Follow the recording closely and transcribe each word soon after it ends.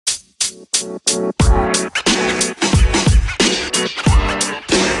Hey,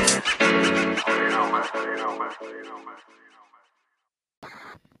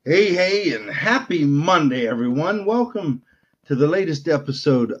 and happy Monday, everyone. Welcome to the latest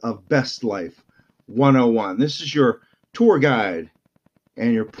episode of Best Life 101. This is your tour guide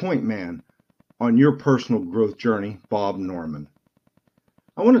and your point man on your personal growth journey, Bob Norman.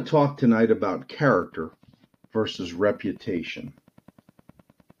 I want to talk tonight about character versus reputation.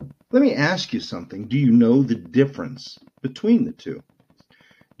 Let me ask you something. Do you know the difference between the two?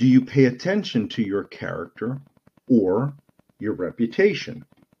 Do you pay attention to your character or your reputation?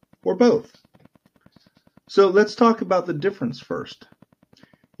 Or both? So let's talk about the difference first.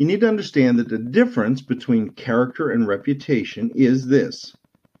 You need to understand that the difference between character and reputation is this.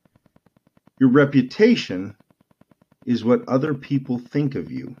 Your reputation is what other people think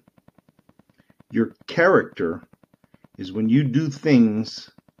of you. Your character is when you do things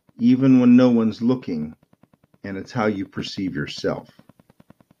even when no one's looking, and it's how you perceive yourself.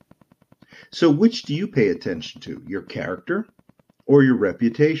 So which do you pay attention to, your character or your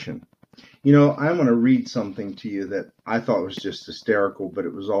reputation? You know, I want to read something to you that I thought was just hysterical, but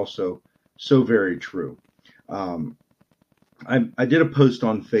it was also so very true. I did a post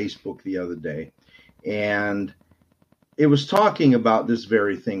on Facebook the other day, and it was talking about this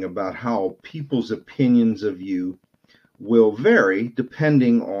very thing, about how people's opinions of you will vary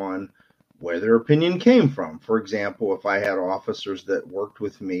depending on where their opinion came from. For example, if I had officers that worked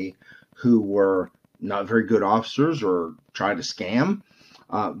with me who were not very good officers or tried to scam,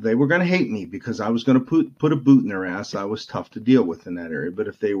 they were going to hate me because I was going to put a boot in their ass. I was tough to deal with in that area. But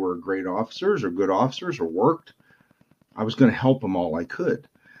if they were great officers or good officers or worked, I was going to help them all I could.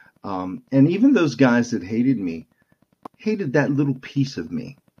 And even those guys that hated me, hated that little piece of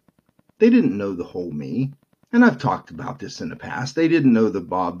me. They didn't know the whole me. And I've talked about this in the past. They didn't know the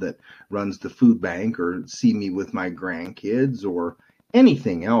Bob that runs the food bank or see me with my grandkids or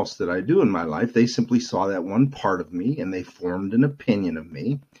anything else that I do in my life. They simply saw that one part of me and they formed an opinion of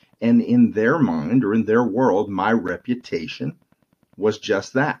me. And in their mind or in their world, my reputation was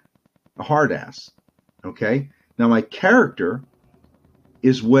just that, a hard ass. Okay? Now my character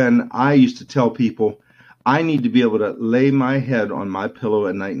is when I used to tell people I need to be able to lay my head on my pillow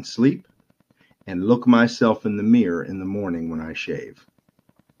at night and sleep and look myself in the mirror in the morning when I shave.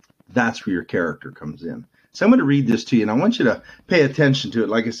 That's where your character comes in. So I'm going to read this to you, and I want you to pay attention to it.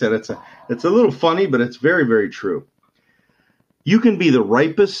 Like I said, it's a little funny, but it's very, very true. You can be the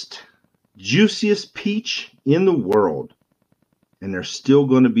ripest, juiciest peach in the world, and there's still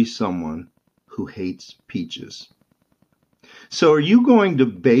going to be someone who hates peaches. So are you going to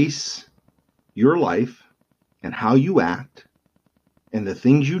base your life and how you act and the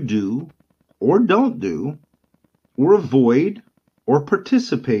things you do or don't do or avoid or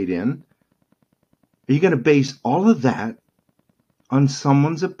participate in? Are you going to base all of that on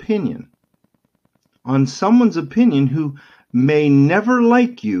someone's opinion? On someone's opinion who may never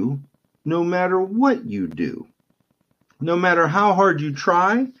like you no matter what you do. No matter how hard you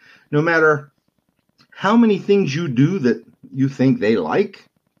try, no matter how many things you do that you think they like,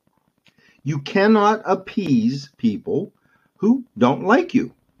 you cannot appease people who don't like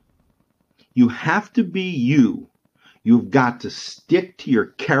you. You have to be you. You've got to stick to your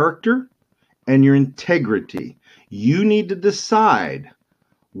character and your integrity. You need to decide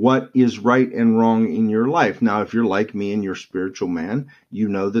what is right and wrong in your life. Now, if you're like me and you're a spiritual man, you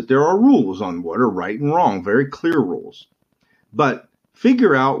know that there are rules on what are right and wrong, very clear rules. But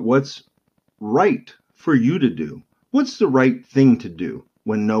figure out what's right for you to do. What's the right thing to do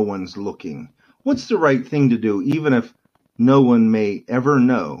when no one's looking? What's the right thing to do even if no one may ever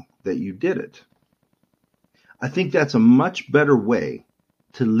know that you did it? I think that's a much better way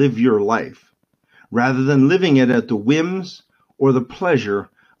to live your life, rather than living it at the whims or the pleasure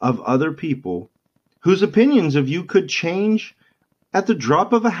of other people whose opinions of you could change at the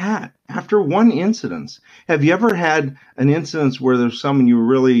drop of a hat after one incident. Have you ever had an incident where there's someone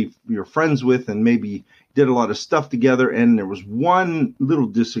you're friends with and maybe did a lot of stuff together and there was one little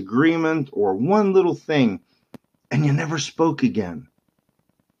disagreement or one little thing and you never spoke again?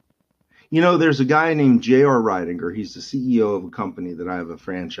 You know, there's a guy named J.R. Ridinger. He's the CEO of a company that I have a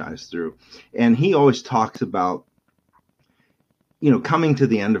franchise through. And he always talks about, coming to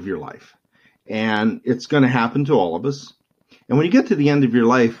the end of your life. And it's going to happen to all of us. And when you get to the end of your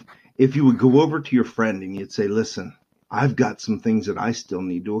life, if you would go over to your friend and you'd say, listen, I've got some things that I still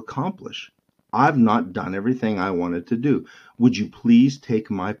need to accomplish. I've not done everything I wanted to do. Would you please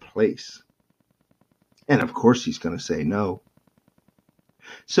take my place? And of course he's going to say no.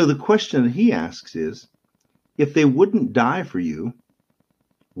 So the question that he asks is, if they wouldn't die for you,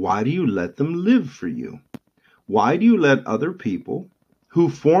 Why do you let them live for you? Why do you let other people who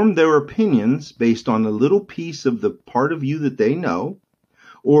form their opinions based on a little piece of the part of you that they know,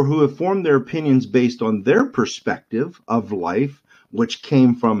 or who have formed their opinions based on their perspective of life, which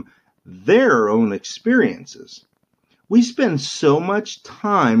came from their own experiences? We spend so much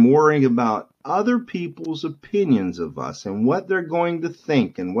time worrying about other people's opinions of us and what they're going to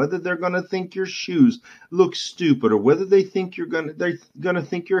think, and whether they're going to think your shoes look stupid, or whether they're going to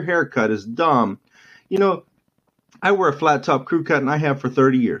think your haircut is dumb. You know, I wear a flat top crew cut, and I have for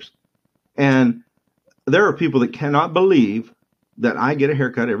 30 years. And there are people that cannot believe that I get a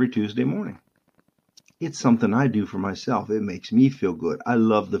haircut every Tuesday morning. It's something I do for myself. It makes me feel good. I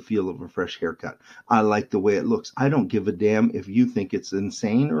love the feel of a fresh haircut. I like the way it looks. I don't give a damn if you think it's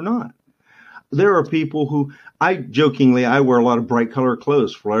insane or not. There are people who, I wear a lot of bright color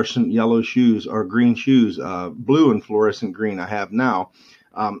clothes, fluorescent yellow shoes or green shoes, blue and fluorescent green I have now.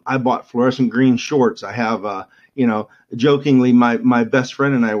 I bought fluorescent green shorts. I have, jokingly, my best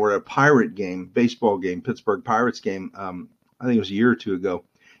friend and I were at a baseball game, Pittsburgh Pirates game. I think it was a year or two ago.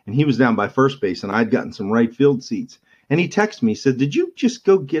 And he was down by first base, and I'd gotten some right field seats. And he texted me, said, "Did you just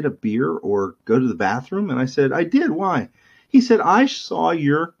go get a beer or go to the bathroom?" And I said, "I did. Why?" He said, "I saw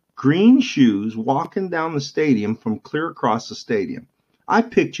your green shoes walking down the stadium from clear across the stadium. I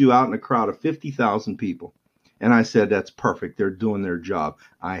picked you out in a crowd of 50,000 people." And I said, "That's perfect. They're doing their job.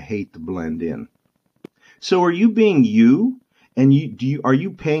 I hate to blend in." So are you being you? And are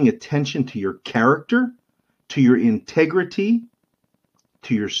you paying attention to your character, to your integrity,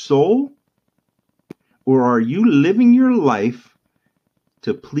 to your soul? Or are you living your life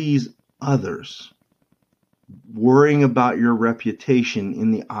to please others, worrying about your reputation in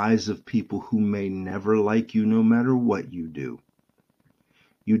the eyes of people who may never like you no matter what you do?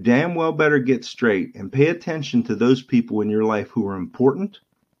 You damn well better get straight and pay attention to those people in your life who are important.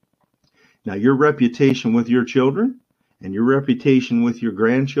 Now, your reputation with your children and your reputation with your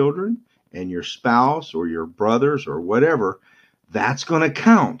grandchildren and your spouse or your brothers or whatever, that's going to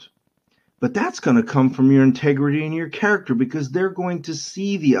count. But that's going to come from your integrity and your character, because they're going to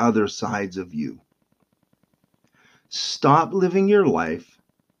see the other sides of you. Stop living your life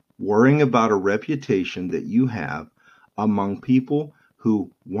worrying about a reputation that you have among people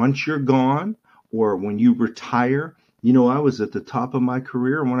who, once you're gone or when you retire, I was at the top of my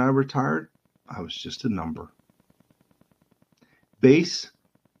career, and when I retired, I was just a number. Base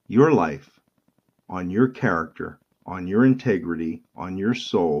your life on your character, on your integrity, on your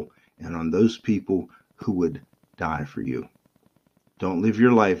soul, and on those people who would die for you. Don't live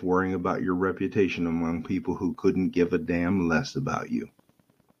your life worrying about your reputation among people who couldn't give a damn less about you.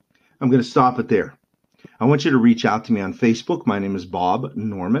 I'm going to stop it there. I want you to reach out to me on Facebook. My name is Bob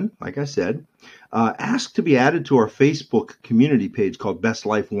Norman, like I said. Ask to be added to our Facebook community page called Best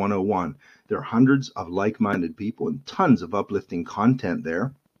Life 101. There are hundreds of like-minded people and tons of uplifting content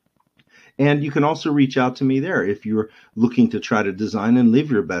there. And you can also reach out to me there if you're looking to try to design and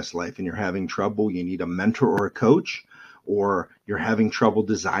live your best life and you're having trouble, you need a mentor or a coach, or you're having trouble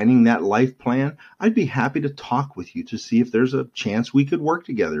designing that life plan. I'd be happy to talk with you to see if there's a chance we could work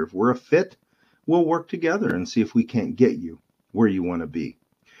together. If we're a fit, we'll work together and see if we can't get you where you want to be.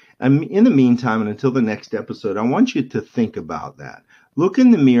 And in the meantime, and until the next episode, I want you to think about that. Look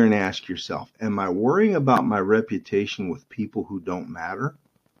in the mirror and ask yourself, am I worrying about my reputation with people who don't matter?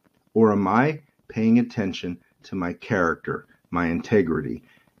 Or am I paying attention to my character, my integrity,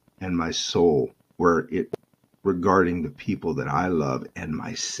 and my soul regarding the people that I love and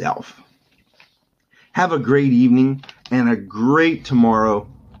myself? Have a great evening and a great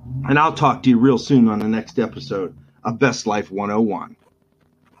tomorrow. And I'll talk to you real soon on the next episode of Best Life 101.